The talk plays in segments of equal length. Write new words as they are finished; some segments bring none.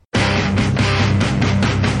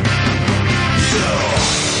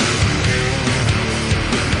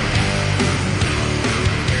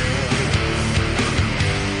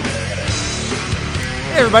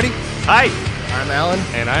everybody. Hi. I'm Alan.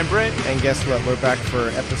 And I'm Brent. And guess what? We're back for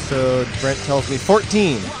episode, Brent tells me,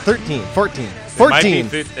 14. 13. 14. 14.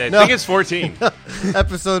 I think it's 14.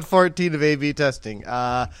 Episode 14 of A/B testing.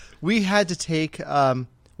 We had to take,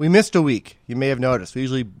 we missed a week. You may have noticed. We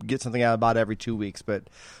usually get something out about every 2 weeks, but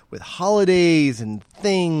with holidays and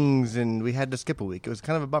things, and we had to skip a week. It was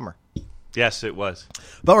kind of a bummer. Yes, it was.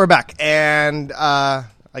 But we're back, and I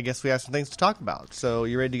guess we have some things to talk about. So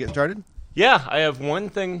you ready to get started? Yeah, I have one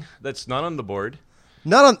thing that's not on the board.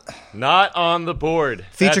 Not on the board.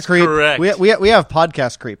 Feature That's creep. Correct. We have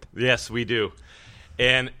podcast creep. Yes, we do.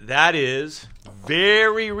 And that is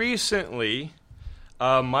very recently,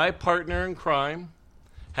 my partner in crime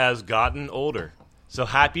has gotten older. So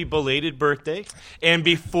happy belated birthday. And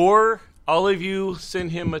before all of you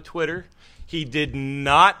send him a Twitter, he did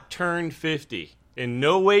not turn 50. In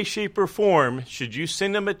no way, shape, or form should you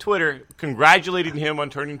send him a Twitter congratulating him on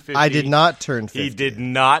turning 50. I did not turn 50. He did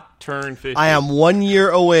not turn 50. I am 1 year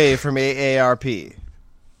away from AARP.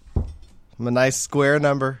 I'm a nice square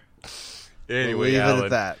number. Anyway, leave Alan, it at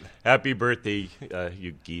that. Happy birthday,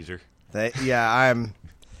 you geezer. I'm,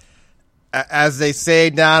 as they say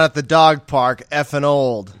down at the dog park, effing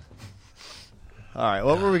old. All right,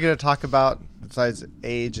 what were we going to talk about besides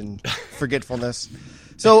age and forgetfulness?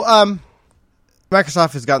 So,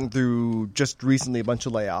 Microsoft has gotten through just recently a bunch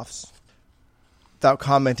of layoffs. Without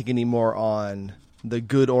commenting anymore on the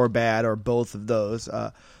good or bad or both of those,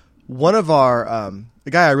 one of our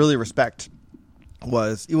the guy I really respect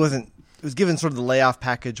was given sort of the layoff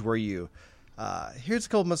package where you here's a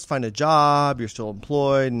couple months to find a job, you're still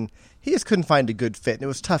employed, and he just couldn't find a good fit, and it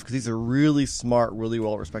was tough because he's a really smart, really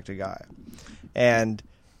well respected guy, and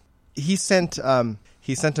he sent a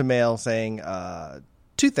mail saying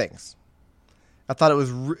two things. I thought it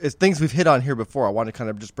was things we've hit on here before. I want to kind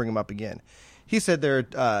of just bring them up again. He said there,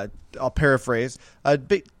 I'll paraphrase,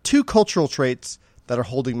 two cultural traits that are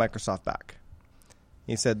holding Microsoft back.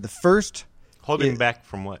 He said the first... Holding back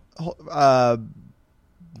from what?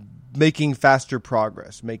 Making faster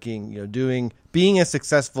progress, being as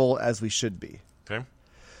successful as we should be. Okay.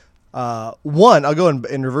 One, I'll go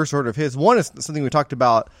in reverse order of his. One is something we talked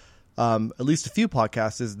about at least a few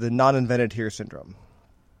podcasts, is the not-invented here syndrome.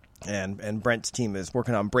 And Brent's team is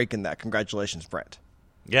working on breaking that. Congratulations, Brent.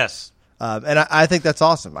 Yes. And I think that's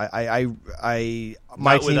awesome. My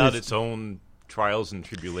Not team without its own trials and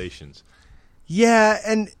tribulations. Yeah,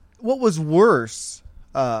 and what was worse,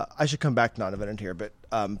 I should come back to non-invented here, but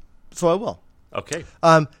so I will. Okay.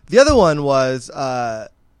 The other one was,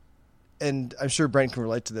 and I'm sure Brent can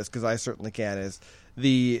relate to this because I certainly can, is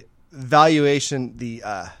the valuation,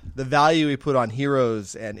 the value we put on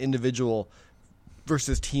heroes and individual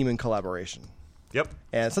versus team and collaboration. Yep.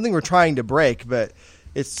 And something we're trying to break, but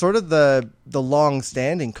it's sort of the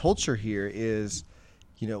long-standing culture here is,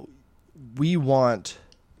 we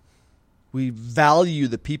value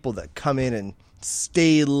the people that come in and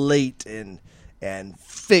stay late and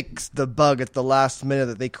fix the bug at the last minute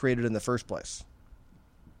that they created in the first place.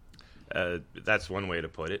 That's one way to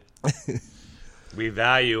put it. We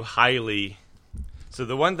value highly. So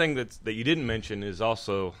the one thing that you didn't mention is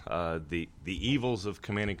also the evils of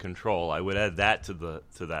command and control. I would add that to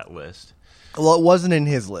that list. Well, it wasn't in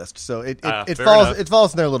his list, so it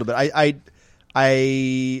falls in there a little bit.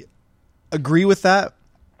 I agree with that.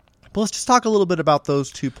 But let's just talk a little bit about those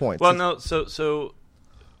 2 points. Well, no, so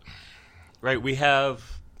right, we have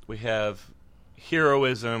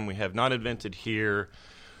heroism, we have not invented here,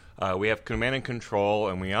 we have command and control,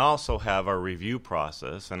 and we also have our review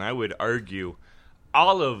process. And I would argue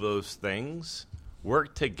all of those things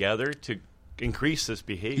work together to increase this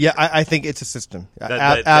behavior. Yeah, I think it's a system.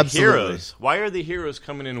 The Absolutely. Heroes, why are the heroes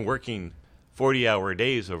coming in and working 40-hour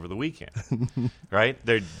days over the weekend? Right?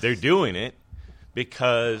 They're doing it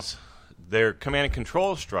because their command and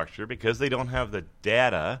control structure, because they don't have the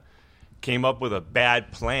data, came up with a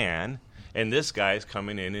bad plan, and this guy's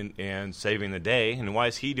coming in and saving the day. And why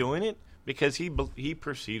is he doing it? Because he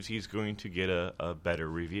perceives he's going to get a better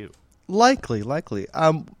review. Likely.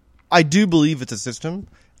 I do believe it's a system,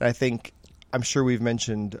 and I'm sure we've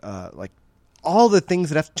mentioned all the things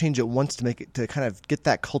that have to change at once to kind of get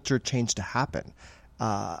that culture change to happen.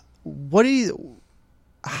 What do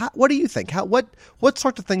you think? What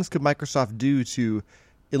sorts of things could Microsoft do to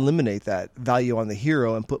eliminate that value on the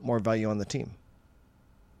hero and put more value on the team?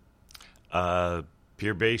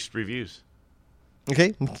 Peer-based reviews.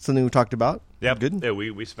 Okay, something we talked about. Yeah, good. Yeah,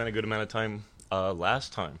 we spent a good amount of time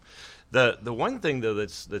last time. The one thing though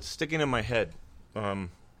that's sticking in my head.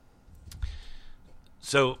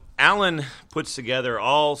 So Alan puts together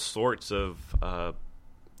all sorts of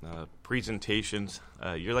presentations.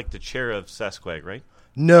 You're like the chair of SESQUAG, right?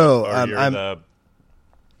 No, Or you're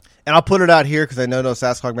and I'll put it out here because I know no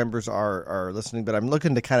SaskHog members are listening, but I'm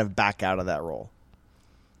looking to kind of back out of that role.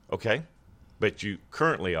 okay, but you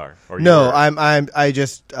currently are. Or No, you're- I'm on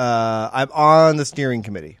the steering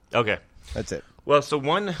committee. Okay. That's it. Well, so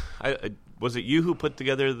was it you who put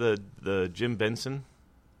together the Jim Benson?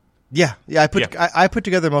 Yeah. I put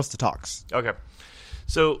together most of the talks. Okay.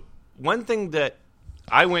 So one thing that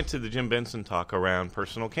I went to the Jim Benson talk around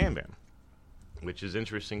personal Kanban, which is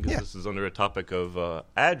interesting because this is under a topic of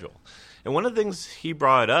Agile. And one of the things he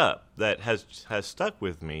brought up that has stuck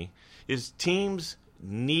with me is teams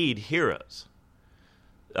need heroes.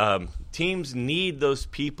 Teams need those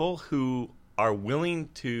people who are willing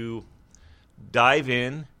to dive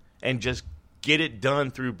in and just get it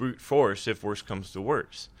done through brute force if worse comes to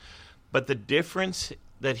worse. But the difference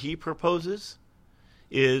that he proposes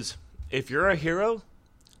is if you're a hero,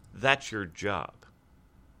 that's your job.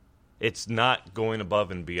 It's not going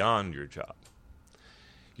above and beyond your job.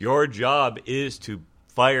 Your job is to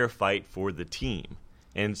firefight for the team.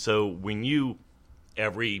 And so when you,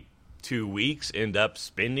 every 2 weeks, end up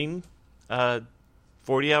spending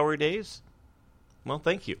 40-hour days, well,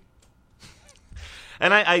 thank you.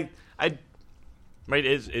 And I right,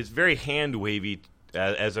 it's very hand-wavy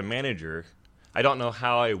as a manager. I don't know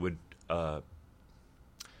how I would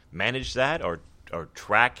manage that or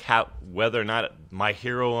track whether or not my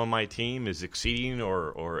hero on my team is exceeding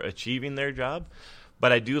or achieving their job.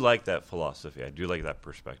 But I do like that philosophy. I do like that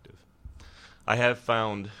perspective. I have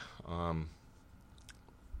found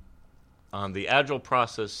on the Agile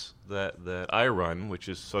process that I run, which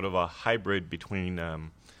is sort of a hybrid between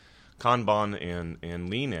Kanban and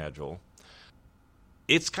Lean Agile,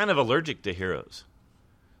 it's kind of allergic to heroes.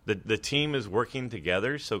 The team is working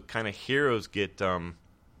together, so kind of heroes get not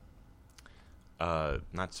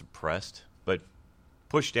suppressed, but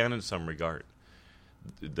pushed down in some regard.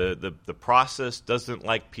 The process doesn't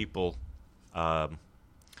like people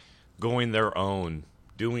going their own,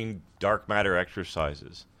 doing dark matter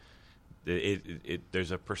exercises. There's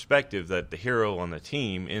a perspective that the hero on the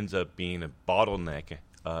team ends up being a bottleneck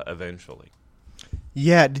eventually.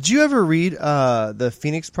 Yeah. Did you ever read the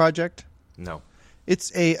Phoenix Project? No.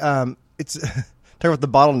 It's a it's talking about the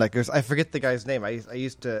bottleneckers. I forget the guy's name. I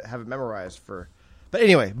used to have it memorized for, but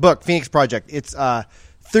anyway, book Phoenix Project. It's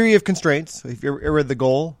theory of constraints. If you ever read The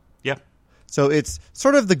Goal, Yeah. so it's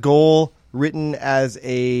sort of The Goal written as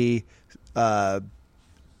a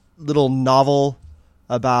little novel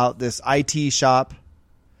about this IT shop,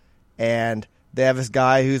 and they have this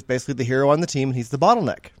guy who's basically the hero on the team, and he's the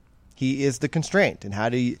bottleneck. He is the constraint, and how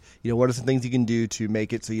do you what are some things you can do to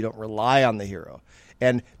make it so you don't rely on the hero?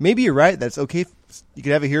 And maybe you're right. That's okay. You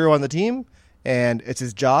could have a hero on the team, and it's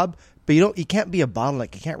his job, but you can't be a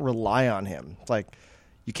bottleneck. You can't rely on him. It's like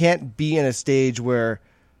you can't be in a stage where,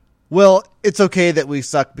 well, it's okay that we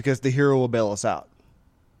suck because the hero will bail us out.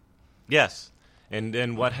 Yes. And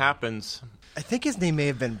then what happens? I think his name may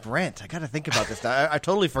have been Brent. I got to think about this now. I've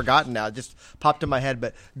totally forgotten now. It just popped in my head.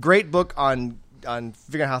 But great book on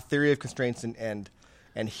figuring out how theory of constraints and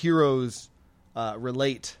heroes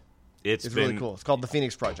relate. It's really cool. It's called The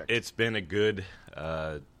Phoenix Project. It's been a good,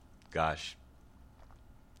 10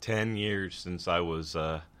 years since I was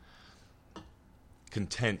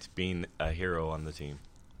content being a hero on the team.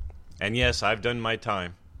 And yes, I've done my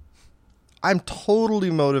time. I'm totally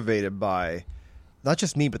motivated by not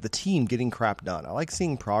just me, but the team getting crap done. I like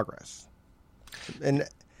seeing progress. And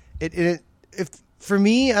if for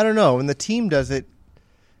me, I don't know, when the team does it,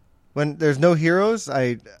 when there's no heroes,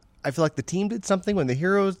 I feel like the team did something. When the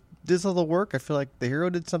heroes did all the work, I feel like the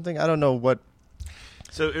hero did something. I don't know what.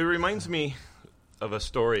 So it reminds me of a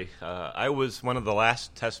story. I was one of the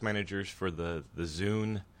last test managers for the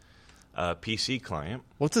Zune PC client.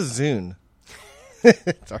 What's a Zune?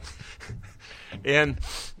 Sorry. And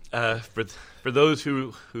for those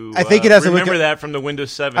who I think it has remember that from the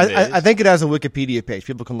Windows 7 days. I think it has a Wikipedia page.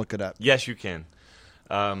 People can look it up. Yes, you can.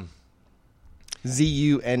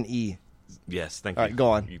 Zune. Yes, thank you. All right,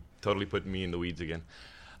 go on. You totally put me in the weeds again.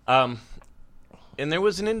 And there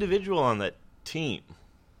was an individual on that team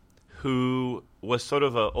who was sort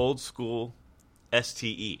of an old school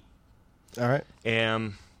STE. All right.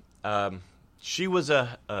 And she was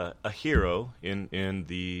a hero in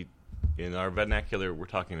our vernacular we're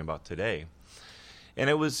talking about today. And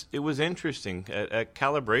it was interesting. At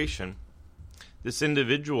calibration, this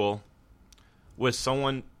individual was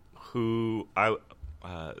someone who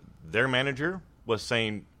their manager was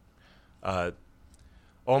saying, oh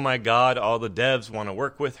my God, all the devs want to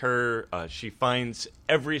work with her. She finds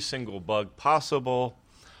every single bug possible.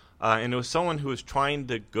 And it was someone who was trying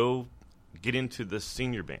to go get into the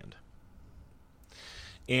senior band.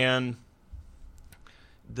 And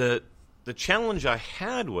the challenge I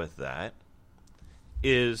had with that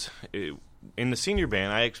is in the senior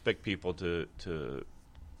band, I expect people to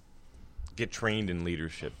get trained in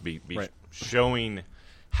leadership, be Right. showing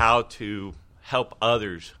how to help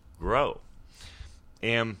others grow.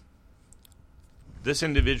 And this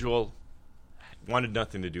individual wanted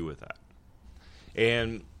nothing to do with that.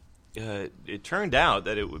 And it turned out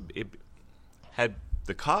that it had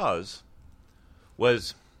the cause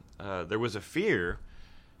was there was a fear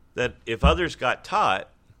that if others got taught,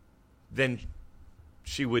 then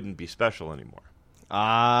she wouldn't be special anymore.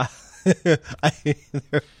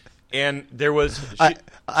 And there was I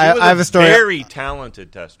was have a story. very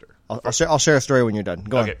talented tester. I'll share a story when you're done.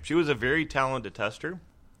 Go on. Okay, she was a very talented tester,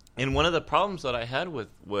 and one of the problems that I had with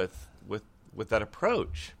that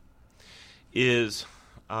approach is,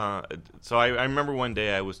 so I remember one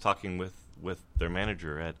day I was talking with their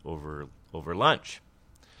manager over lunch,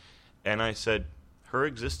 and I said her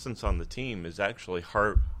existence on the team is actually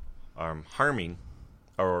harming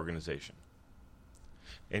our organization,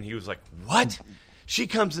 and he was like, "What? She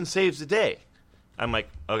comes and saves the day." I'm like,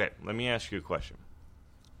 "Okay, let me ask you a question.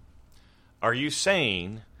 Are you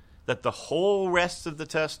saying that the whole rest of the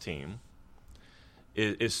test team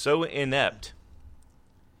is so inept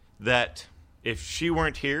that if she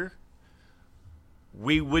weren't here,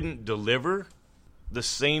 we wouldn't deliver the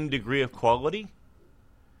same degree of quality?"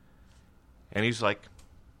 And he's like,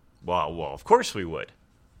 well, of course we would.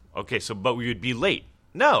 Okay, but we would be late.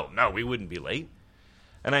 No, we wouldn't be late.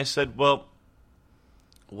 And I said, well,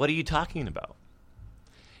 what are you talking about?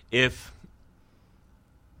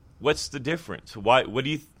 What's the difference?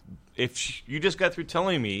 If you just got through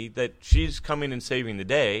telling me that she's coming and saving the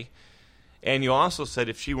day, and you also said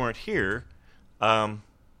if she weren't here,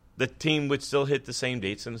 the team would still hit the same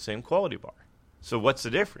dates and the same quality bar. So what's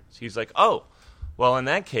the difference? He's like, oh, well, in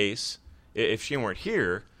that case, if she weren't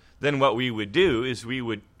here, then what we would do is we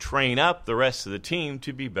would train up the rest of the team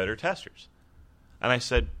to be better testers. And I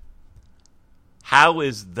said, how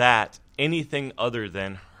is that anything other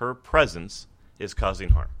than her presence is causing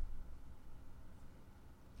harm?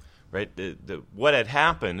 Right? What had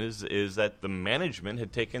happened is that the management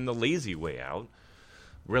had taken the lazy way out,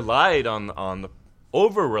 over-relied on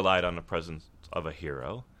the presence of a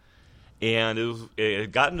hero, and it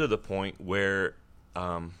had gotten to the point where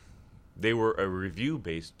they were a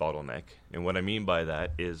review-based bottleneck. And what I mean by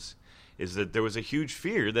that is that there was a huge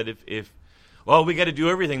fear that if we got to do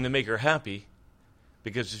everything to make her happy,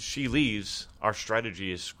 because if she leaves, our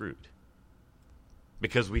strategy is screwed.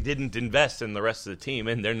 Because we didn't invest in the rest of the team,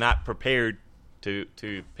 and they're not prepared to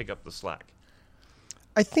pick up the slack.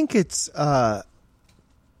 I think it's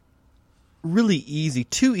really easy,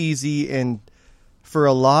 too easy, and for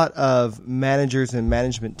a lot of managers and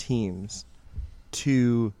management teams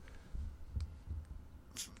to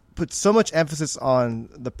put so much emphasis on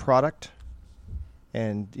the product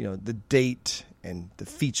and the date and the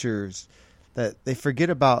features that they forget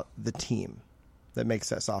about the team that makes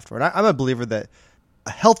that software. And I'm a believer that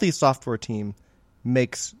a healthy software team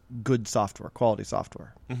makes good software, quality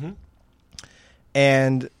software. Mm-hmm.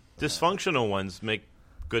 And dysfunctional ones make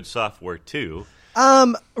good software too.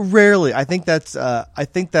 Rarely. I think that's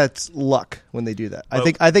luck when they do that. I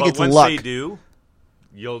think it's once luck. They do,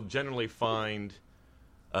 you'll generally find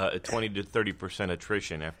a 20 to 30%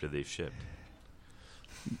 attrition after they've shipped.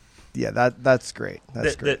 Yeah, that's great.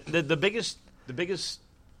 That's great. The biggest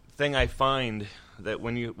thing I find that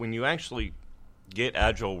when you actually get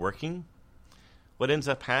Agile working, what ends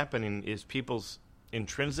up happening is people's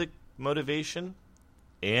intrinsic motivation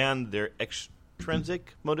and their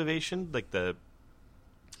extrinsic motivation, like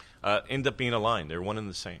end up being aligned. They're one and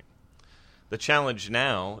the same. The challenge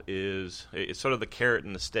now is it's sort of the carrot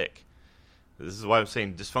and the stick. This is why I'm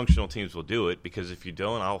saying dysfunctional teams will do it, because if you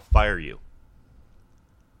don't, I'll fire you.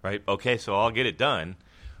 Right? Okay, so I'll get it done.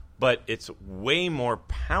 But it's way more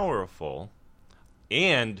powerful,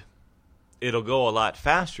 and it'll go a lot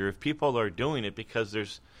faster if people are doing it because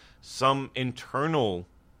there's some internal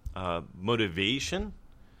motivation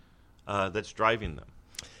that's driving them.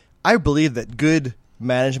 I believe that good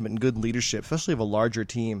management and good leadership, especially of a larger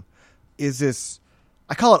team, is this,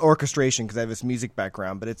 I call it orchestration because I have this music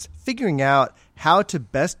background, but it's figuring out how to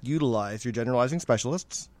best utilize your generalizing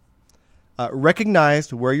specialists,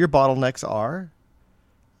 recognize where your bottlenecks are,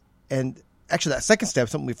 and actually that second step,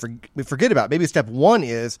 something we forget about. Maybe step one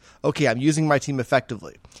is, okay, I'm using my team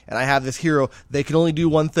effectively, and I have this hero. They can only do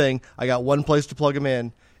one thing. I got one place to plug them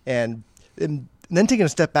in, and then taking a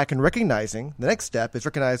step back and recognizing, the next step is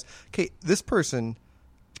recognize, okay, this person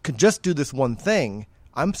could just do this one thing.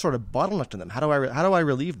 I'm sort of bottlenecked to them. How do I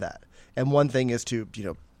relieve that? And one thing is to,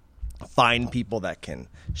 find people that can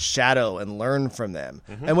shadow and learn from them.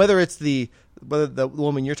 And whether it's whether the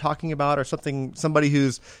woman you're talking about or somebody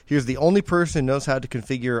who's here's the only person who knows how to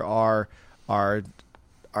configure our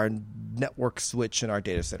network switch in our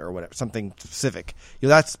data center or whatever, something specific,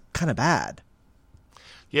 that's kind of bad.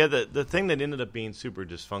 Yeah, the thing that ended up being super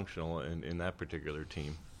dysfunctional in that particular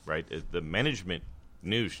team, right, is the management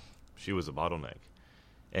knew she was a bottleneck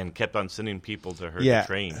and kept on sending people to her to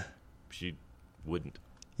train. She wouldn't.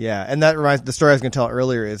 Yeah, and that reminds the story I was going to tell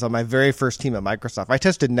earlier is on my very first team at Microsoft, I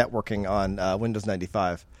tested networking on Windows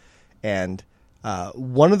 95. And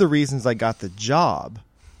one of the reasons I got the job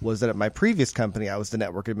was that at my previous company, I was the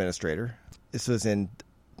network administrator. This was in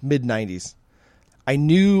mid-90s. I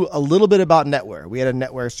knew a little bit about NetWare. We had a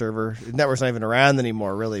NetWare server. NetWare's not even around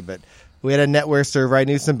anymore, really, but we had a NetWare server. I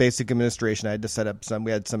knew some basic administration. I had to set up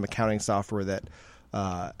we had some accounting software that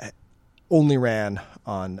only ran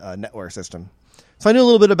on a NetWare system. So I knew a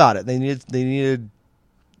little bit about it. They needed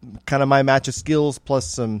kind of my match of skills plus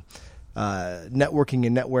some networking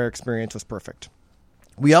and NetWare experience was perfect.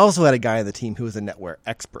 We also had a guy on the team who was a NetWare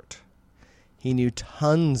expert. He knew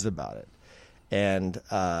tons about it. And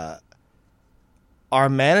our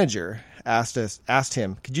manager asked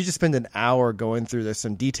him, could you just spend an hour going through there's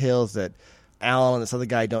some details that Alan and this other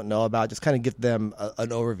guy don't know about, just kind of give them an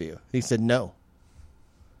overview. And he said, no.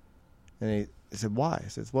 And he said, why? He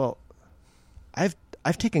says, well, I've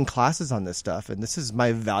taken classes on this stuff, and this is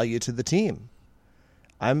my value to the team.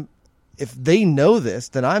 If they know this,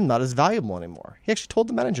 then I'm not as valuable anymore. He actually told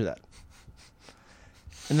the manager that.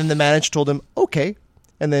 And then the manager told him, okay.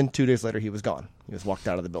 And then 2 days later, he was gone. He was walked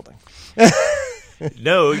out of the building.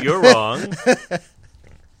 No, you're wrong.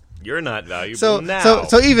 You're not valuable now.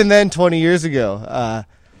 So even then, 20 years ago,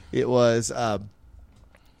 it was.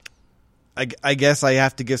 I guess I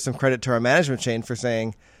have to give some credit to our management chain for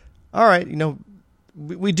saying, "All right,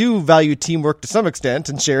 we do value teamwork to some extent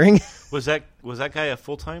and sharing." Was that guy a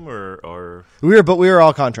full time or? We were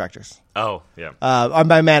all contractors. Oh yeah.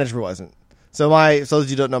 My manager wasn't. So those of you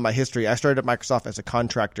who don't know my history, I started at Microsoft as a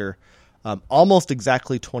contractor. Almost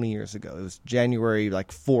exactly 20 years ago. It was January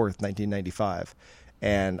 4th, 1995,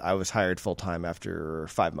 and I was hired full-time after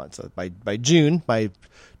 5 months. So by June, my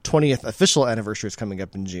 20th official anniversary is coming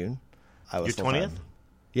up in June. I was Your 20th?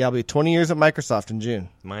 Yeah, I'll be 20 years at Microsoft in June.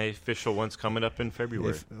 My official one's coming up in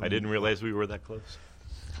February. I didn't realize we were that close.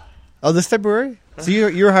 Oh, this February? So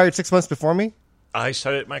you were hired 6 months before me? I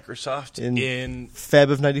started at Microsoft in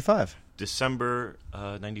Feb of 95. December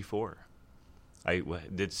 94. I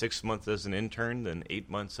did 6 months as an intern, then 8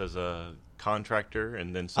 months as a contractor,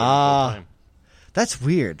 and then started full time. That's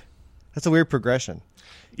weird. That's a weird progression.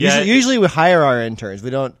 Yeah, usually we hire our interns. We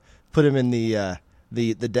don't put them in the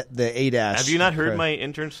A-dash. Have you not heard my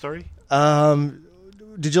intern story?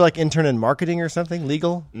 Did you intern in marketing or something?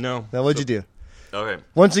 Legal? No. Now, what'd you do? Okay.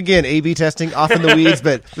 Once again, A/B testing, off in the weeds,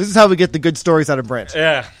 but this is how we get the good stories out of Brent.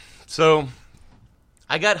 Yeah. So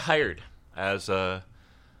I got hired as an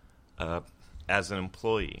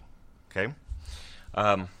employee, okay?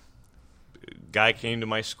 Guy came to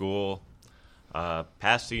my school,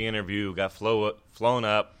 passed the interview, got flown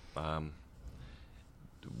up,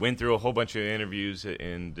 went through a whole bunch of interviews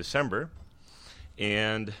in December,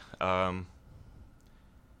 and got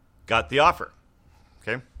the offer,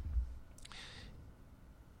 okay?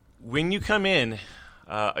 When you come in,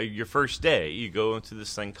 your first day, you go into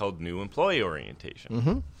this thing called new employee orientation.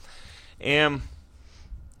 Mm-hmm. And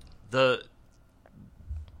the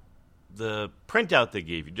printout they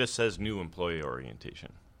gave you just says new employee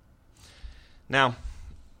orientation. Now,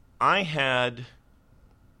 I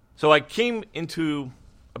came into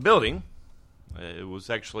a building. It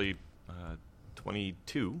was actually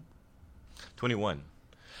 21.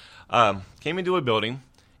 Came into a building,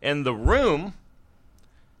 and the room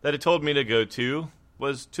that it told me to go to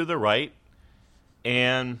was to the right,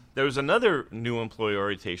 and there was another new employee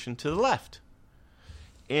orientation to the left.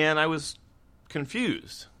 And I was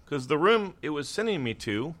confused because the room it was sending me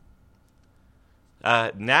to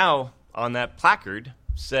now on that placard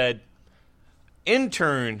said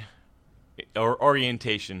intern or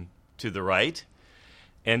orientation to the right,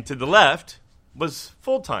 and to the left was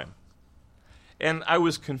full-time. And I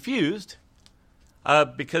was confused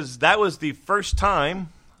because that was the first time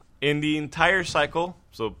in the entire cycle,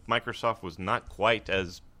 so Microsoft was not quite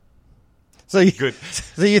as good.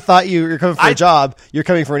 So you thought you were coming for a job, you're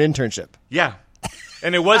coming for an internship. Yeah.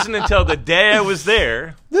 And it wasn't until the day I was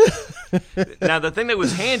there. Now, the thing that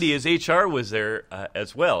was handy is HR was there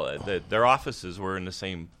as well. Their offices were in the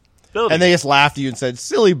same building. And they just laughed at you and said,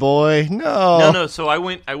 "Silly boy, no." No. So I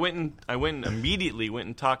went and immediately went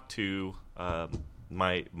and talked to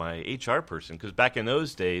my HR person, because back in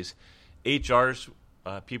those days, HR's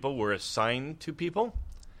people were assigned to people,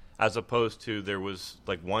 as opposed to there was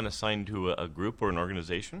like one assigned to a group or an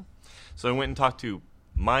organization. So I went and talked to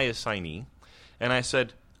my assignee, and I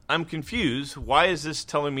said, I'm confused. Why is this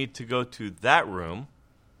telling me to go to that room,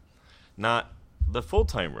 not the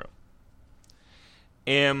full-time room?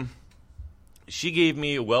 And she gave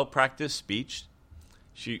me a well-practiced speech.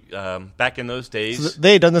 She back in those days. So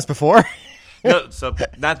they had done this before? No, so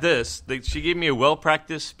not this. She gave me a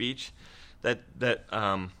well-practiced speech back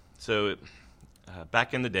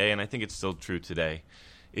in the day, and I think it's still true today,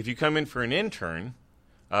 if you come in for an intern,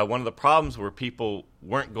 one of the problems were people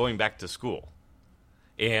weren't going back to school.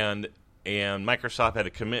 And Microsoft had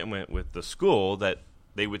a commitment with the school that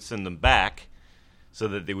they would send them back so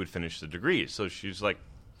that they would finish the degree. So she's like,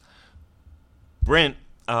 Brent,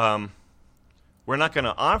 we're not going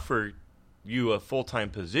to offer you a full-time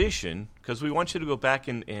position because we want you to go back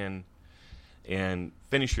and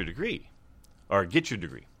finish your degree or get your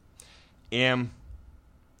degree. And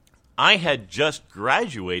I had just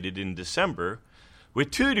graduated in December with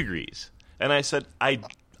 2 degrees. And I said,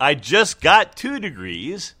 I just got 2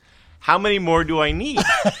 degrees. How many more do I need?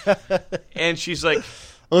 And she's like,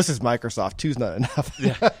 well, this is Microsoft. 2's not enough.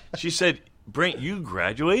 Yeah. She said, Brent, you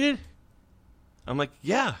graduated? I'm like,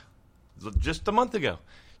 yeah, just a month ago.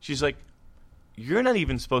 She's like, you're not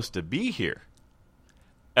even supposed to be here.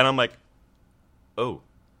 And I'm like, oh,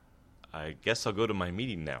 I guess I'll go to my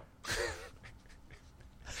meeting now.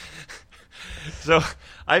 So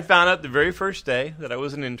I found out the very first day that I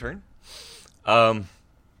was an intern. And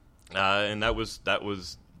that was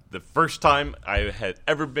the first time I had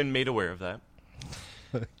ever been made aware of that.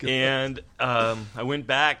 And I went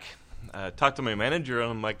back, talked to my manager,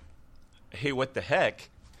 and I'm like, hey, what the heck?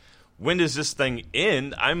 When does this thing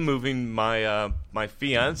end? I'm moving my my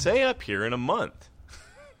fiance up here in a month.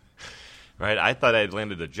 Right? I thought I'd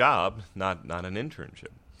landed a job, not an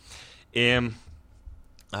internship. And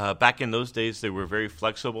back in those days, they were very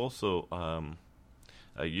flexible, so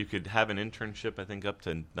you could have an internship, I think, up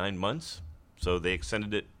to 9 months. So they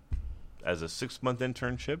extended it as a 6-month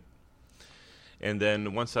internship. And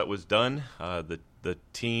then once that was done, the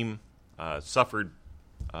team suffered.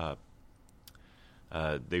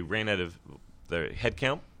 They ran out of their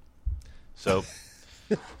headcount. So,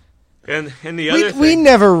 and the other we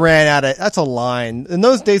never ran out of. That's a line. In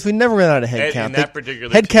those days, we never ran out of headcount. In that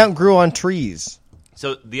particular headcount grew on trees.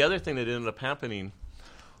 So the other thing that ended up happening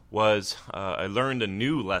was I learned a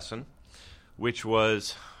new lesson, which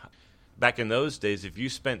was back in those days, if you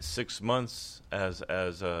spent 6 months as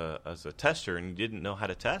a tester and you didn't know how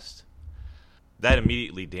to test, that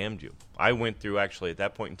immediately damned you. I went through, actually, at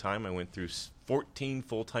that point in time, I went through 14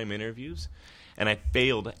 full-time interviews, and I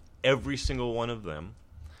failed every single one of them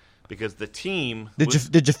because the team... Did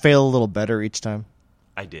you fail a little better each time?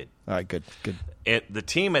 I did. All right, good. And the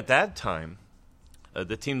team at that time,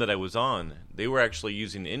 the team that I was on, they were actually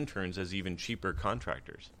using interns as even cheaper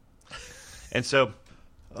contractors. And so...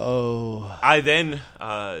 I then,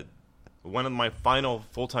 one of my final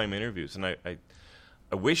full-time interviews, and I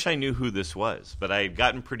wish I knew who this was, but I had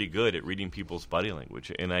gotten pretty good at reading people's body language,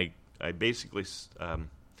 and I basically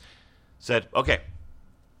said, okay,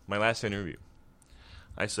 my last interview.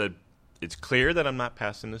 I said, it's clear that I'm not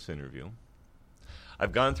passing this interview.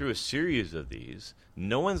 I've gone through a series of these.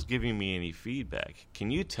 No one's giving me any feedback.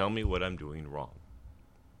 Can you tell me what I'm doing wrong?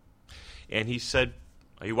 And he said,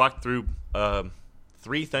 he walked through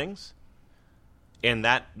 3 things, and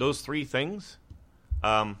those 3 things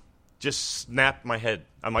just snapped my head.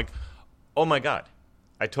 I'm like, oh my God,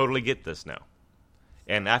 I totally get this now.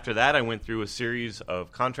 And after that, I went through a series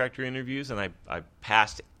of contractor interviews, and I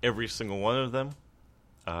passed every single one of them.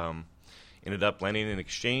 Ended up landing in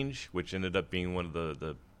Exchange, which ended up being one of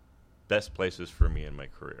the best places for me in my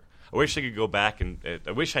career. I wish I could go back and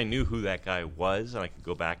I wish I knew who that guy was, and I could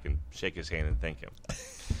go back and shake his hand and thank him.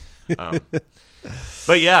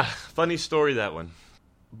 But yeah, funny story, that one.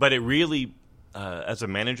 But it really, as a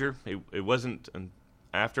manager, it wasn't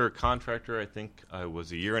after a contractor. I think I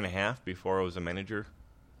was a year and a half before I was a manager.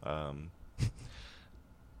 So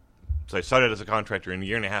I started as a contractor, and a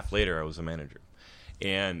year and a half later, I was a manager.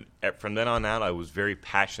 And from then on out, I was very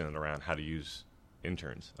passionate around how to use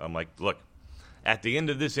interns. I'm like, look, at the end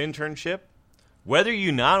of this internship, whether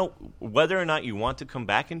or not you want to come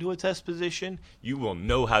back into a test position, you will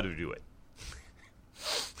know how to do it.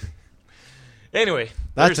 Anyway,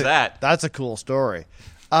 there's that. That's a cool story.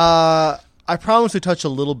 I promise to touch a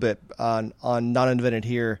little bit on Not Invented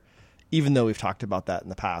Here, even though we've talked about that in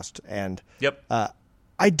the past. And yep.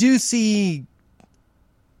 I do see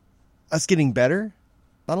us getting better.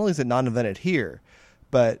 Not only is it Not Invented Here,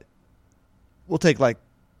 but we'll take we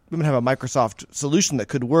might have a Microsoft solution that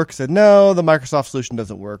could work. Said no, the Microsoft solution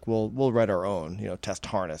doesn't work. We'll write our own, test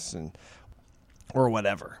harness or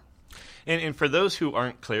whatever. And for those who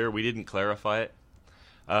aren't clear, we didn't clarify it.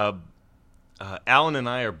 Alan and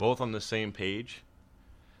I are both on the same page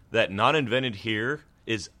that Not Invented Here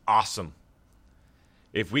is awesome.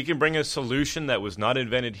 If we can bring a solution that was not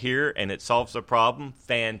invented here and it solves a problem,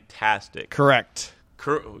 fantastic. Correct.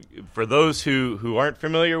 For those who aren't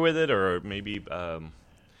familiar with it, or maybe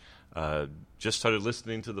just started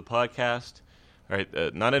listening to the podcast,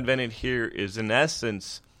 right? Not Invented Here is in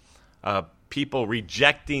essence people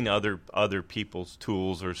rejecting other people's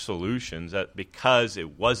tools or solutions because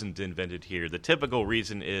it wasn't invented here. The typical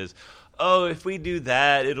reason is, if we do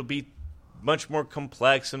that, it'll be much more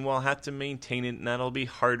complex and we'll have to maintain it and that'll be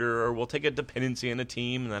harder, or we'll take a dependency in a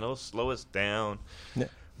team and that'll slow us down. Yeah.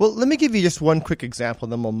 Well, let me give you just one quick example,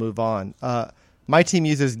 then we'll move on. My team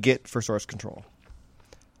uses Git for source control.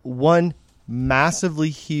 One massively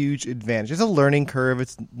huge advantage. It's a learning curve.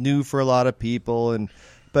 It's new for a lot of people,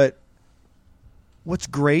 but what's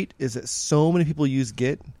great is that so many people use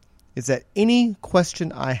Git is that any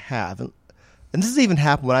question I have, and this has even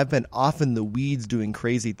happened when I've been off in the weeds doing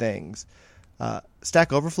crazy things,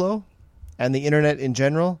 Stack Overflow and the internet in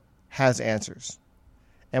general has answers.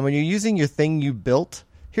 And when you're using your thing you built,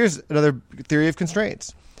 here's another theory of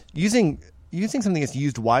constraints. Using something that's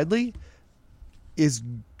used widely is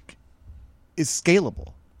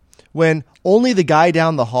scalable. When only the guy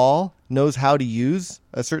down the hall knows how to use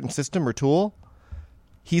a certain system or tool,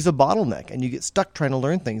 he's a bottleneck, and you get stuck trying to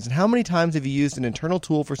learn things. And how many times have you used an internal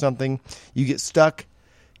tool for something, you get stuck,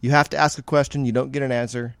 you have to ask a question, you don't get an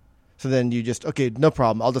answer, so then you just, okay, no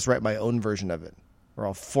problem, I'll just write my own version of it, or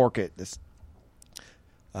I'll fork it. It's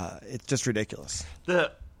just ridiculous.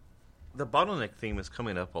 The bottleneck theme is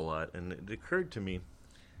coming up a lot, and it occurred to me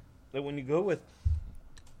that when you go with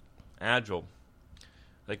Agile,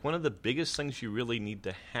 one of the biggest things you really need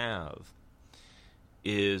to have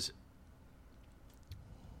is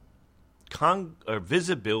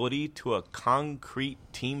visibility to a concrete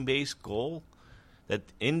team-based goal that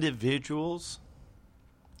individuals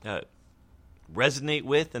resonate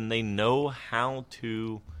with, and they know how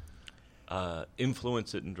to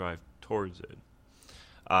influence it and drive towards it.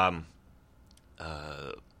 For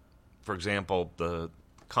example, the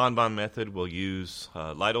Kanban method will use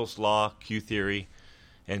Lidl's Law, Q theory,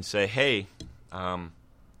 and say, hey,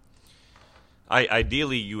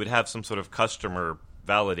 ideally you would have some sort of customer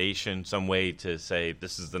validation, some way to say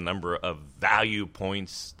this is the number of value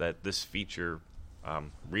points that this feature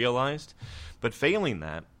realized. But failing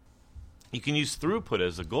that, you can use throughput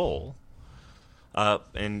as a goal,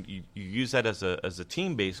 and you use that as a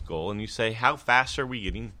team-based goal, and you say, how fast are we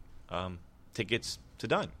getting tickets to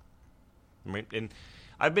done? Right? And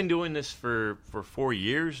I've been doing this for 4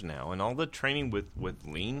 years now, and all the training with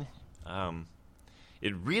Lean,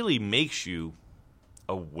 it really makes you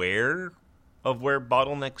aware of where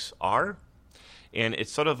bottlenecks are, and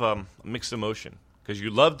it's sort of a mixed emotion, because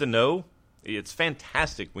you love to know. It's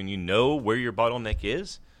fantastic when you know where your bottleneck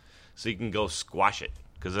is, so you can go squash it,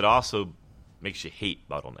 because it also makes you hate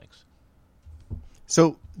bottlenecks.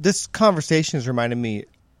 So this conversation has reminded me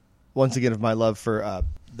once again of my love for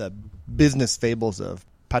the business fables of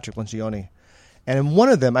Patrick Lencioni, and in one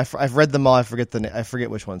of them, I've read them all. I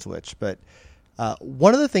forget which one's which, but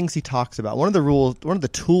one of the things he talks about, one of the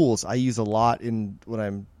tools I use a lot when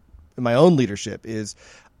I'm in my own leadership is,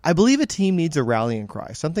 I believe a team needs a rallying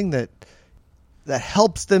cry, something that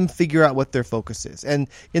helps them figure out what their focus is. And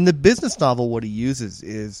in the business novel, what he uses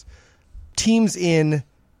is teams in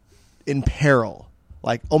peril.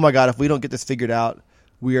 Like, oh my God, if we don't get this figured out,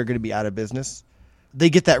 we are going to be out of business. They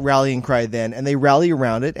get that rallying cry then, and they rally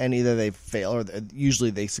around it, and either they fail or usually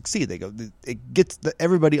they succeed. It gets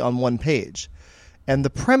everybody on one page. And the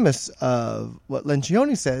premise of what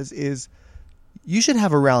Lencioni says is, you should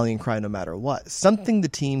have a rallying cry no matter what, something the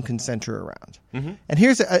team can center around. Mm-hmm. And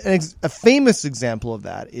here's a famous example of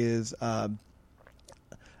that is, I don't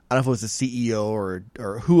know if it was the CEO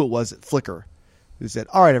or who it was at Flickr, who said,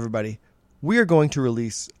 all right, everybody, we're going to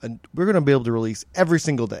be able to release every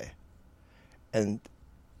single day. And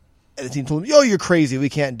the team told him, you're crazy. We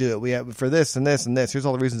can't do it. We have for this and this and this. Here's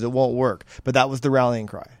all the reasons it won't work. But that was the rallying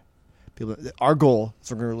cry. Our goal is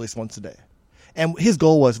we're going to release once a day. And his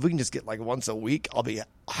goal was, if we can just get once a week, I'll be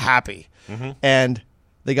happy. Mm-hmm. And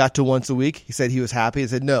they got to once a week. He said he was happy. He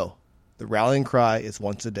said, no, the rallying cry is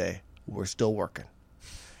once a day. We're still working.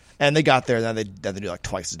 And they got there. Now they do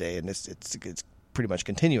twice a day, and it's pretty much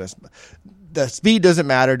continuous. The speed doesn't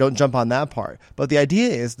matter. Don't jump on that part. But the idea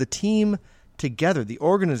is the team together, the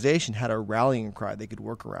organization had a rallying cry they could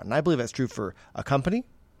work around. And I believe that's true for a company.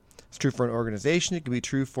 It's true for an organization. It can be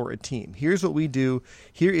true for a team. Here's what we do.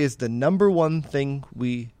 Here is the number one thing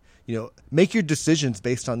we, make your decisions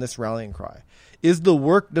based on this rallying cry. Does the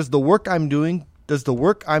work I'm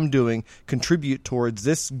doing contribute towards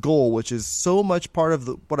this goal, which is so much part of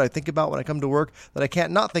what I think about when I come to work that I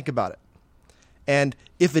can't not think about it? And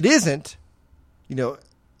if it isn't, do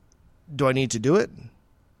I need to do it?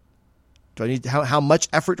 Do I need how much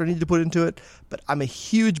effort do I need to put into it? But I'm a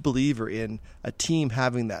huge believer in a team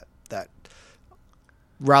having that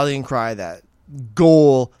rallying cry, that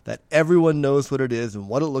goal that everyone knows what it is and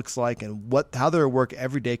what it looks like and how their work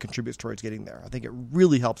every day contributes towards getting there. I think it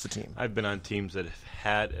really helps the team. I've been on teams that have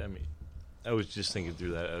had, I was just thinking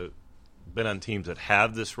through that. I've been on teams that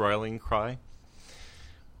have this rallying cry,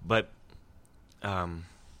 but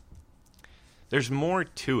there's more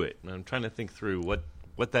to it. And I'm trying to think through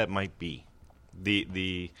what that might be.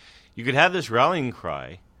 You could have this rallying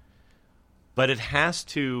cry, but it has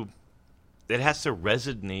to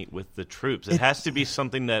resonate with the troops. It has to be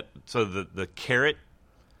something so the carrot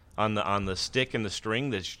on the stick and the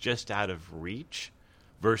string that's just out of reach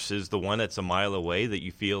versus the one that's a mile away that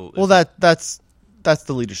you feel. Well, that's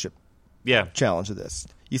the leadership challenge of this.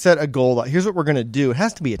 You set a goal. Here's what we're going to do. It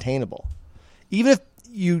has to be attainable, even if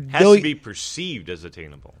you has to be perceived as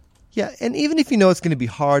attainable. Yeah, and even if you know it's going to be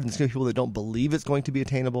hard and there's going to be people that don't believe it's going to be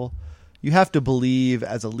attainable, you have to believe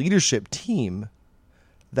as a leadership team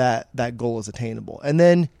that goal is attainable. And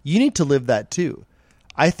then you need to live that too.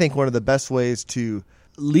 I think one of the best ways to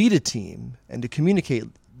lead a team and to communicate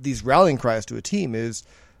these rallying cries to a team is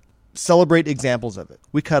celebrate examples of it.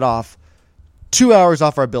 We cut off 2 hours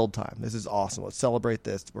off our build time. This is awesome. Let's celebrate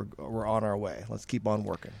this. We're on our way. Let's keep on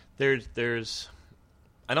working. There's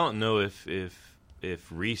I don't know if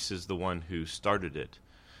Reese is the one who started it,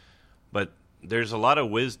 but there's a lot of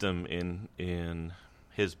wisdom in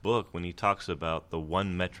his book when he talks about the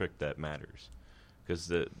one metric that matters,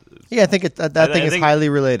 because I think is highly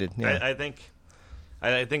related. Yeah. I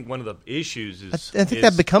think one of the issues is I think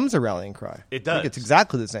that becomes a rallying cry. It does. I think it's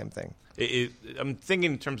exactly the same thing. I'm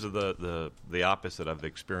thinking in terms of the opposite I've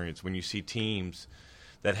experienced when you see teams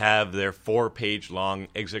that have their 4-page long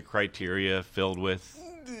exit criteria filled with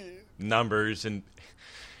numbers and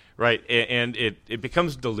right, and it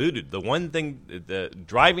becomes diluted. The one thing, the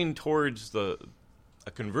driving towards a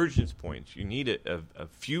convergence point, you need a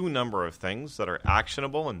few number of things that are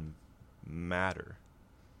actionable and matter.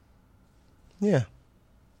 Yeah.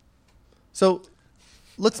 So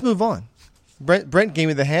let's move on. Brent gave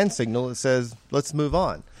me the hand signal that says let's move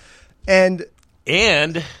on, and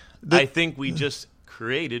I think we just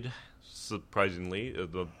created, surprisingly,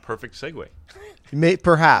 the perfect segue.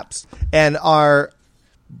 Perhaps. And our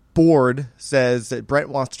board says that Brent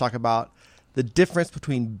wants to talk about the difference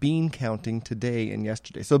between bean counting today and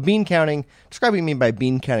yesterday. So bean counting, describe what you mean by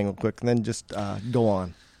bean counting real quick, and then just go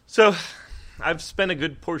on. So I've spent a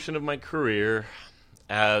good portion of my career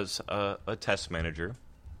as a test manager,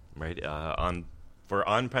 right, for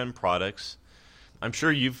on-prem products. I'm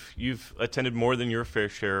sure you've attended more than your fair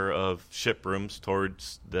share of ship rooms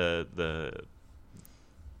towards the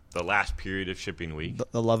last period of shipping week.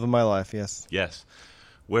 The love of my life, yes. Yes.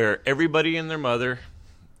 Where everybody and their mother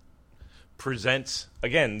presents,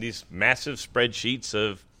 again, these massive spreadsheets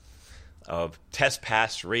of test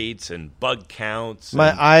pass rates and bug counts.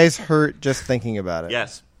 My eyes hurt just thinking about it.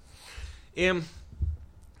 Yes.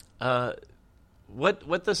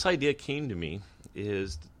 What this idea came to me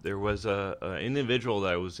is there was an individual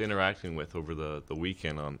that I was interacting with over the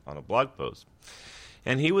weekend on a blog post.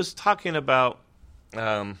 And he was talking about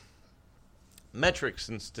metrics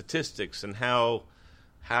and statistics and how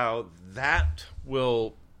that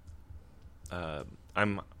will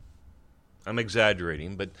I'm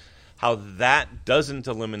exaggerating, but how that doesn't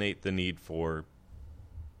eliminate the need for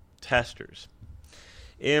testers.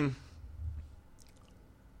 I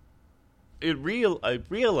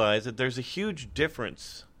realized that there's a huge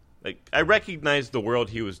difference. Like, I recognized the world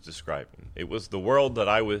he was describing. It was the world that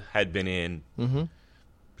I had been in,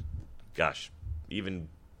 even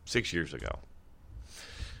 6 years ago.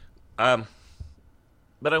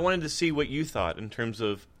 But I wanted to see what you thought in terms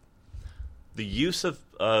of the use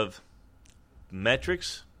of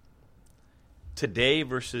metrics today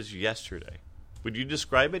versus yesterday. Would you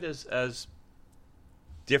describe it as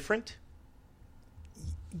different?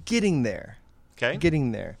 Getting there. Okay.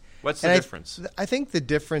 Getting there. What's the difference? I think the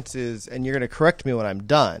difference is, and you're going to correct me when I'm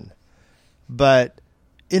done, but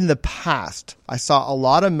in the past, I saw a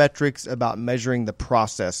lot of metrics about measuring the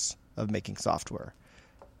process of making software.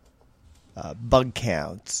 Bug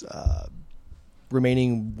counts,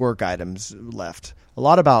 remaining work items left. A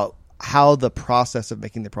lot about how the process of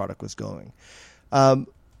making the product was going.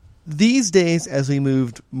 These days, as we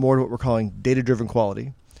moved more to what we're calling data-driven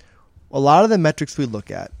quality, a lot of the metrics we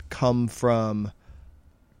look at come from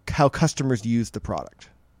how customers use the product.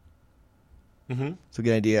 Mm-hmm. So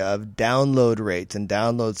get an idea of download rates and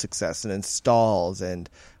download success and installs. And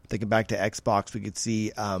thinking back to Xbox, we could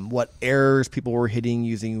see what errors people were hitting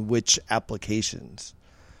using which applications.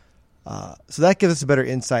 So that gives us a better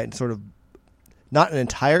insight and sort of not an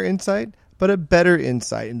entire insight, but a better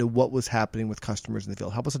insight into what was happening with customers in the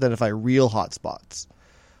field. Help us identify real hotspots.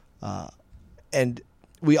 And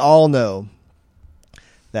we all know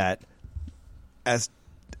that as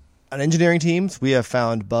on engineering teams, we have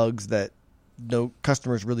found bugs that no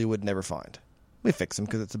customers really would never find. We fix them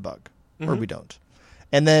because it's a bug, or we don't.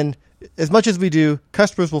 And then, as much as we do,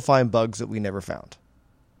 customers will find bugs that we never found.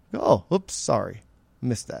 Oh, whoops, sorry,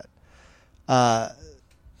 missed that.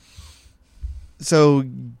 So,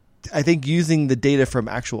 I think using the data from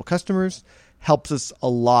actual customers helps us a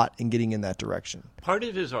lot in getting in that direction. Part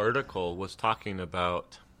of his article was talking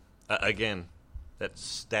about, again, that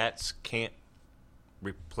stats can't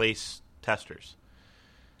replace testers.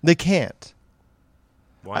 They can't.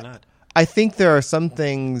 Why not? I think there are some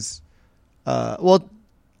things. Well,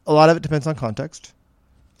 a lot of it depends on context.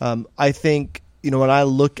 I think when I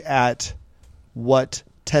look at what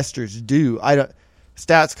testers do,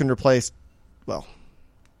 stats can replace. Well,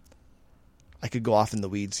 I could go off in the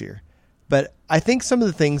weeds here, but I think some of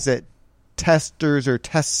the things that testers or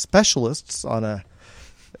test specialists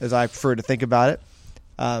as I prefer to think about it,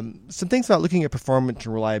 some things about looking at performance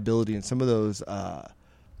and reliability and some of those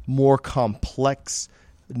more complex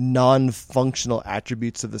non-functional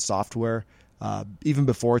attributes of the software, even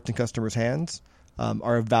before it's in customers' hands,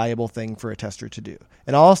 are a valuable thing for a tester to do.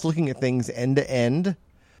 And also looking at things end-to-end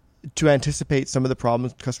to anticipate some of the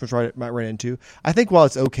problems customers might run into. I think while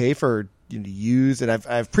it's okay for you to use, and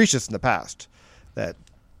I've preached this in the past, that,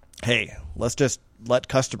 hey, let's just let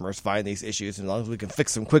customers find these issues as long as we can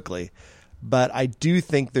fix them quickly. But I do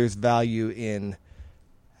think there's value in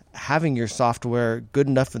having your software good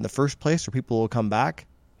enough in the first place where people will come back.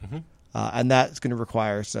 Mm-hmm. And that's going to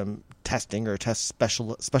require some testing or test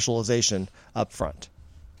specialization up front.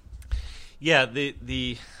 Yeah,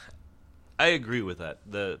 I agree with that.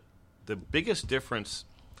 The biggest difference,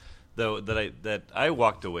 though, that I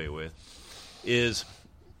walked away with is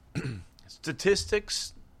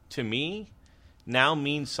statistics to me now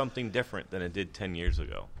means something different than it did 10 years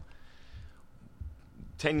ago.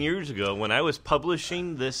 10 years ago, when I was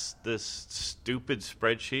publishing this stupid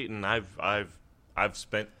spreadsheet, and I've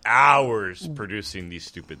spent hours producing these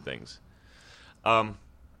stupid things,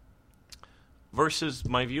 versus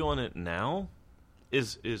my view on it now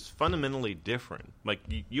is fundamentally different. Like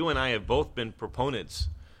you and I have both been proponents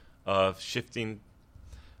of shifting,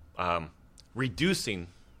 reducing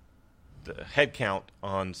the headcount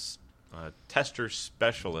on tester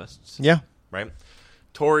specialists. Yeah. Right.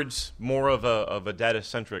 Towards more of a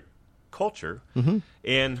data-centric culture. Mm-hmm.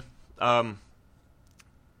 And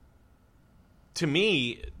to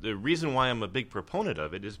me, the reason why I'm a big proponent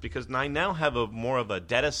of it is because I now have more of a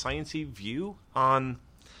data science-y view on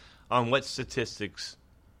what statistics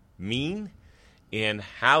mean and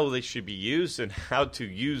how they should be used and how to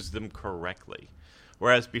use them correctly.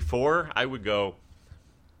 Whereas before, I would go,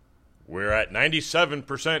 we're at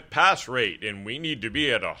 97% pass rate, and we need to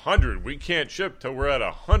be at 100. We can't ship till we're at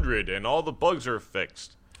 100, and all the bugs are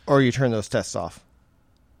fixed. Or you turn those tests off.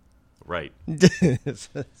 Right.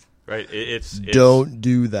 Right. It's don't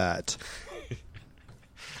do that.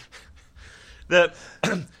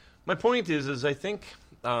 My point is I think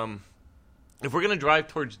if we're going to drive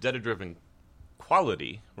towards data-driven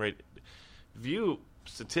quality, right, view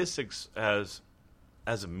statistics as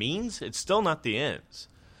a means. It's still not the ends.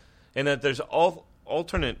 And that there's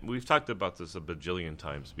alternate, we've talked about this a bajillion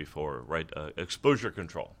times before, right? Exposure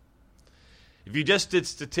control. If you just did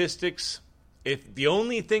statistics, if the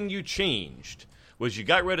only thing you changed was you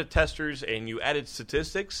got rid of testers and you added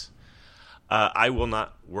statistics, I will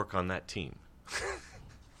not work on that team.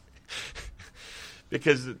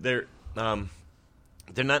 Because they're not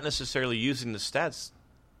necessarily using the stats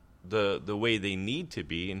the way they need to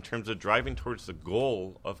be in terms of driving towards the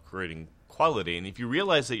goal of creating quality. And if you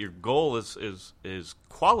realize that your goal is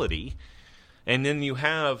quality, and then you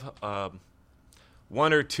have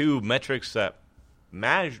one or two metrics that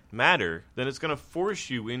matter, then it's going to force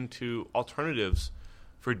you into alternatives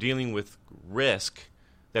for dealing with risk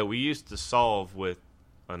that we used to solve with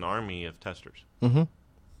an army of testers. Mm-hmm.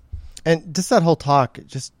 And just that whole talk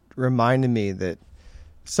just reminded me that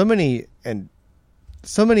so many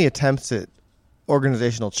attempts at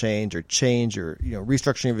organizational change or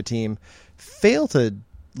restructuring of a team fail to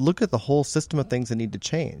look at the whole system of things that need to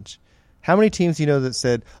change. How many teams do you know that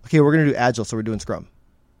said, okay, we're going to do Agile, so we're doing Scrum?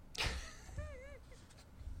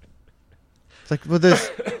 It's like, well,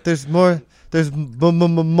 there's more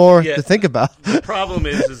to think about. The problem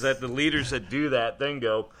is that the leaders that do that then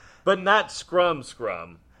go, but not Scrum.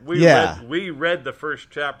 We read the first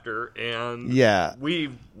chapter, and we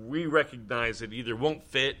recognize it either won't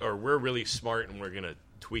fit or we're really smart and we're going to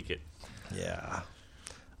tweak it. Yeah.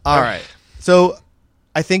 All right. So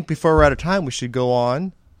I think before we're out of time, we should go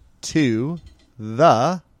on to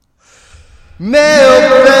the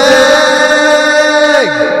mailbag.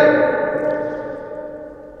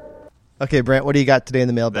 Okay, Brent, what do you got today in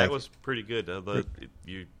the mailbag? That was pretty good.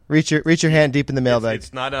 Reach your hand deep in the mailbag.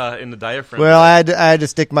 It's not in the diaphragm. Well, I had to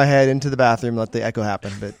stick my head into the bathroom and let the echo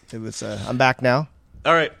happen, but it was. I'm back now.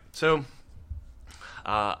 All right, so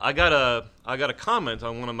I got a comment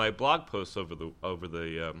on one of my blog posts over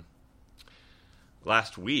the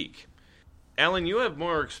last week. Alan, you have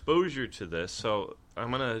more exposure to this, so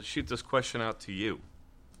I'm going to shoot this question out to you.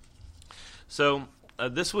 So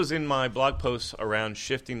this was in my blog post around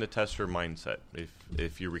shifting the tester mindset,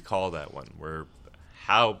 if you recall that one, where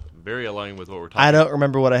how very aligned with what we're talking about. I don't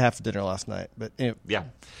remember what I had for dinner last night, but anyway. Yeah.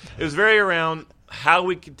 It was very around how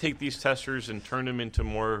we could take these testers and turn them into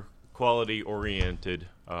more quality-oriented,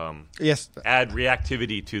 yes, add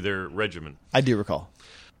reactivity to their regimen. I do recall.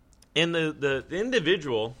 And the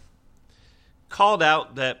individual called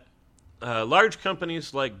out that large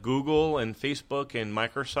companies like Google and Facebook and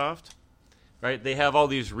Microsoft, right, they have all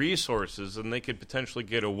these resources and they could potentially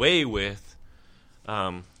get away with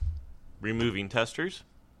removing testers.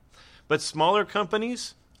 But smaller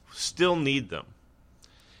companies still need them.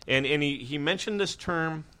 And he mentioned this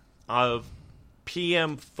term of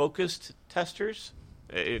PM-focused testers,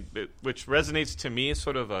 which resonates to me as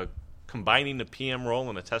sort of a combining the PM role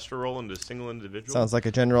and a tester role into a single individual. Sounds like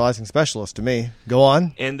a generalizing specialist to me. Go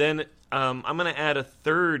on. And then I'm going to add a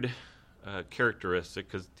third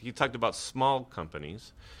characteristic, because he talked about small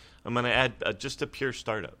companies. I'm going to add just a pure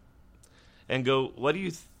startup. And go, what do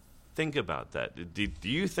you think about that? Do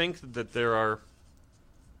you think that there are,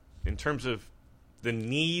 in terms of the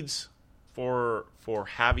needs for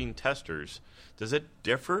having testers, does it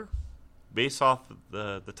differ based off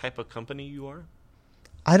the type of company you are?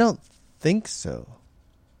 I don't think so.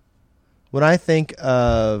 When I think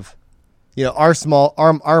of, our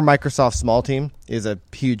Microsoft small team is a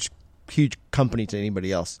huge company to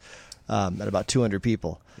anybody else, at about 200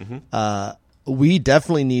 people. Mm-hmm. We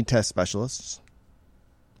definitely need test specialists.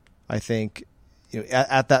 I think,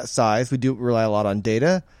 at that size, we do rely a lot on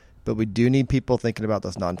data, but we do need people thinking about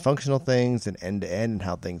those non-functional things and end-to-end and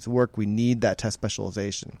how things work. We need that test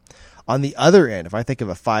specialization. On the other end, if I think of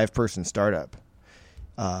a 5-person startup,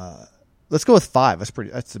 let's go with 5.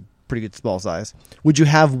 That's a pretty good small size. Would you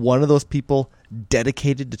have one of those people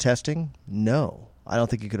dedicated to testing? No, I don't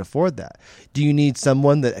think you could afford that. Do you need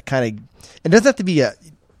someone that it doesn't have to be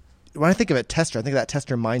when I think of a tester, I think of that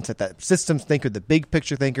tester mindset, that systems thinker, the big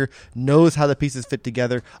picture thinker, knows how the pieces fit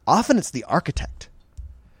together. Often it's the architect.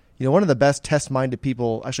 One of the best test-minded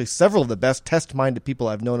people, actually several of the best test-minded people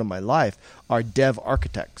I've known in my life are dev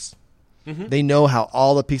architects. Mm-hmm. They know how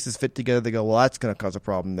all the pieces fit together. They go, well, that's going to cause a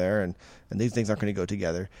problem there, and these things aren't going to go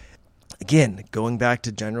together. Again, going back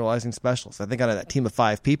to generalizing specialists, I think out of that team of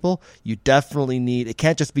 5 people, you definitely need – it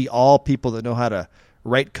can't just be all people that know how to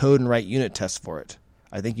write code and write unit tests for it.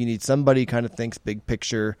 I think you need somebody who kind of thinks big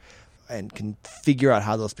picture and can figure out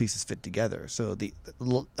how those pieces fit together. So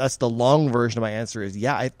that's the long version of my answer is,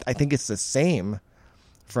 yeah, I think it's the same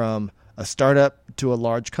from a startup to a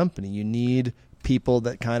large company. You need people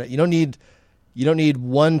that kind of, you don't need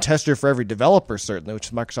one tester for every developer, certainly,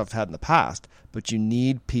 which Microsoft had in the past, but you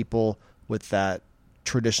need people with that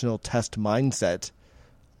traditional test mindset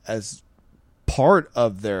as part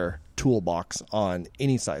of their toolbox on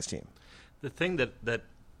any size team. The thing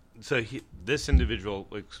this individual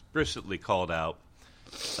explicitly called out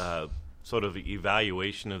sort of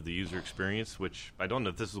evaluation of the user experience, which I don't know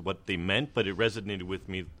if this is what they meant, but it resonated with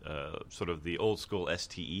me, sort of the old school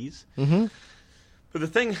STEs. Mm-hmm. But the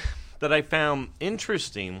thing that I found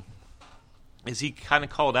interesting is he kind of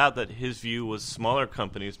called out that his view was smaller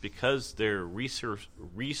companies, because they're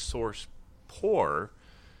resource poor,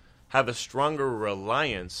 have a stronger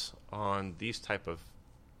reliance on these type of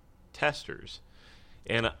testers.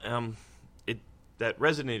 And that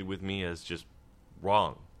resonated with me as just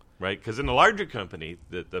wrong, right? Because in a larger company,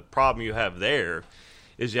 the problem you have there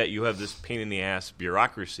is that you have this pain-in-the-ass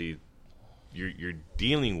bureaucracy you're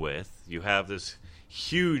dealing with. You have this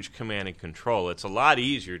huge command and control. It's a lot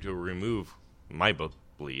easier to remove my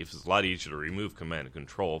belief, is a lot easier to remove command and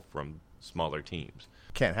control from smaller teams.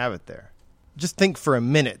 Can't have it there. Just think for a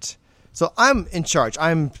minute. So I'm in charge.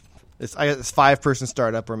 I got this 5-person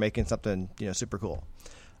startup. We're making something super cool.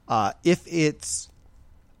 If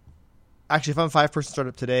I'm a 5-person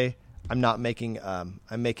startup today, I'm not making. I'm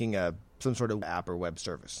making some sort of app or web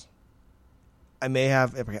service. I may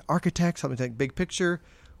have architects help me take big picture.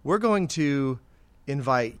 We're going to if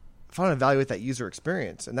I want to evaluate that user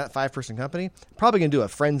experience and that 5-person company, probably going to do a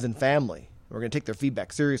friends and family. We're going to take their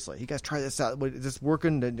feedback seriously. You guys try this out. Is this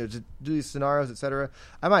working? Do these scenarios, etc.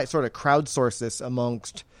 I might sort of crowdsource this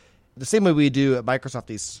amongst the same way we do at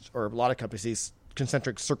Microsoft, or a lot of companies, these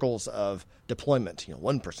concentric circles of deployment.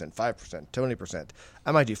 1%, 5%, 20%.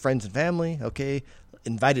 I might do friends and family. Okay,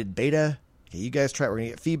 invited beta. Okay, you guys try it. We're going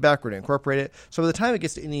to get feedback. We're going to incorporate it. So by the time it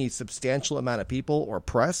gets to any substantial amount of people or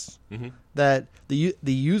press, that the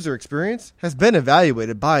user experience has been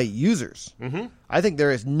evaluated by users. Mm-hmm. I think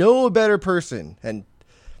there is no better person, and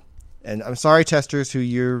I'm sorry, testers, who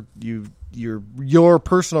your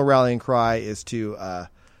personal rallying cry is to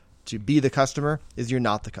be the customer, is you're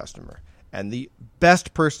not the customer. And the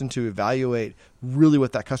best person to evaluate really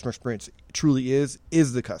what that customer experience truly is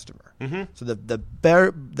the customer. Mm-hmm. So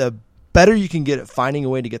the better you can get at finding a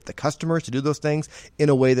way to get the customers to do those things in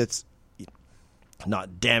a way that's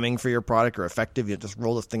not damning for your product or effective, just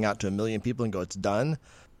roll this thing out to 1 million people and go, it's done,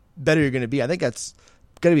 better you're going to be. I think that's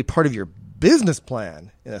going to be part of your business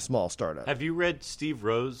plan in a small startup. Have you read Steve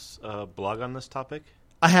Rowe's blog on this topic?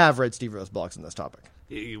 I have read Steve Rowe's blogs on this topic.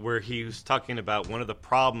 Where he was talking about one of the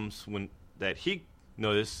problems that he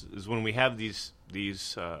noticed is when we have these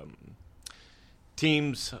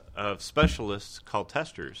teams of specialists called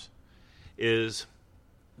testers, is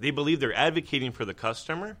they believe they're advocating for the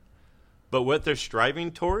customer, but what they're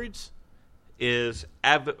striving towards is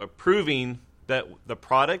proving that the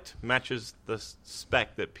product matches the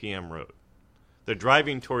spec that PM wrote. They're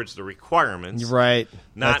driving towards the requirements, right?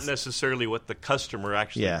 Not necessarily what the customer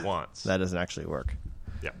actually wants. That doesn't actually work.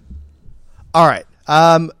 Yeah. All right.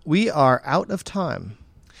 We are out of time.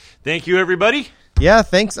 Thank you, everybody. Yeah,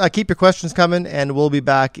 thanks. Keep your questions coming, and we'll be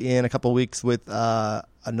back in a couple weeks with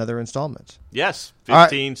another installment. Yes,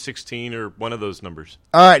 15, 16, or one of those numbers.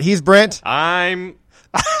 All right, he's Brent. I'm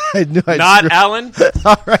not Alan.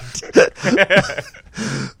 All right.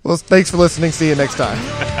 Well, thanks for listening. See you next time.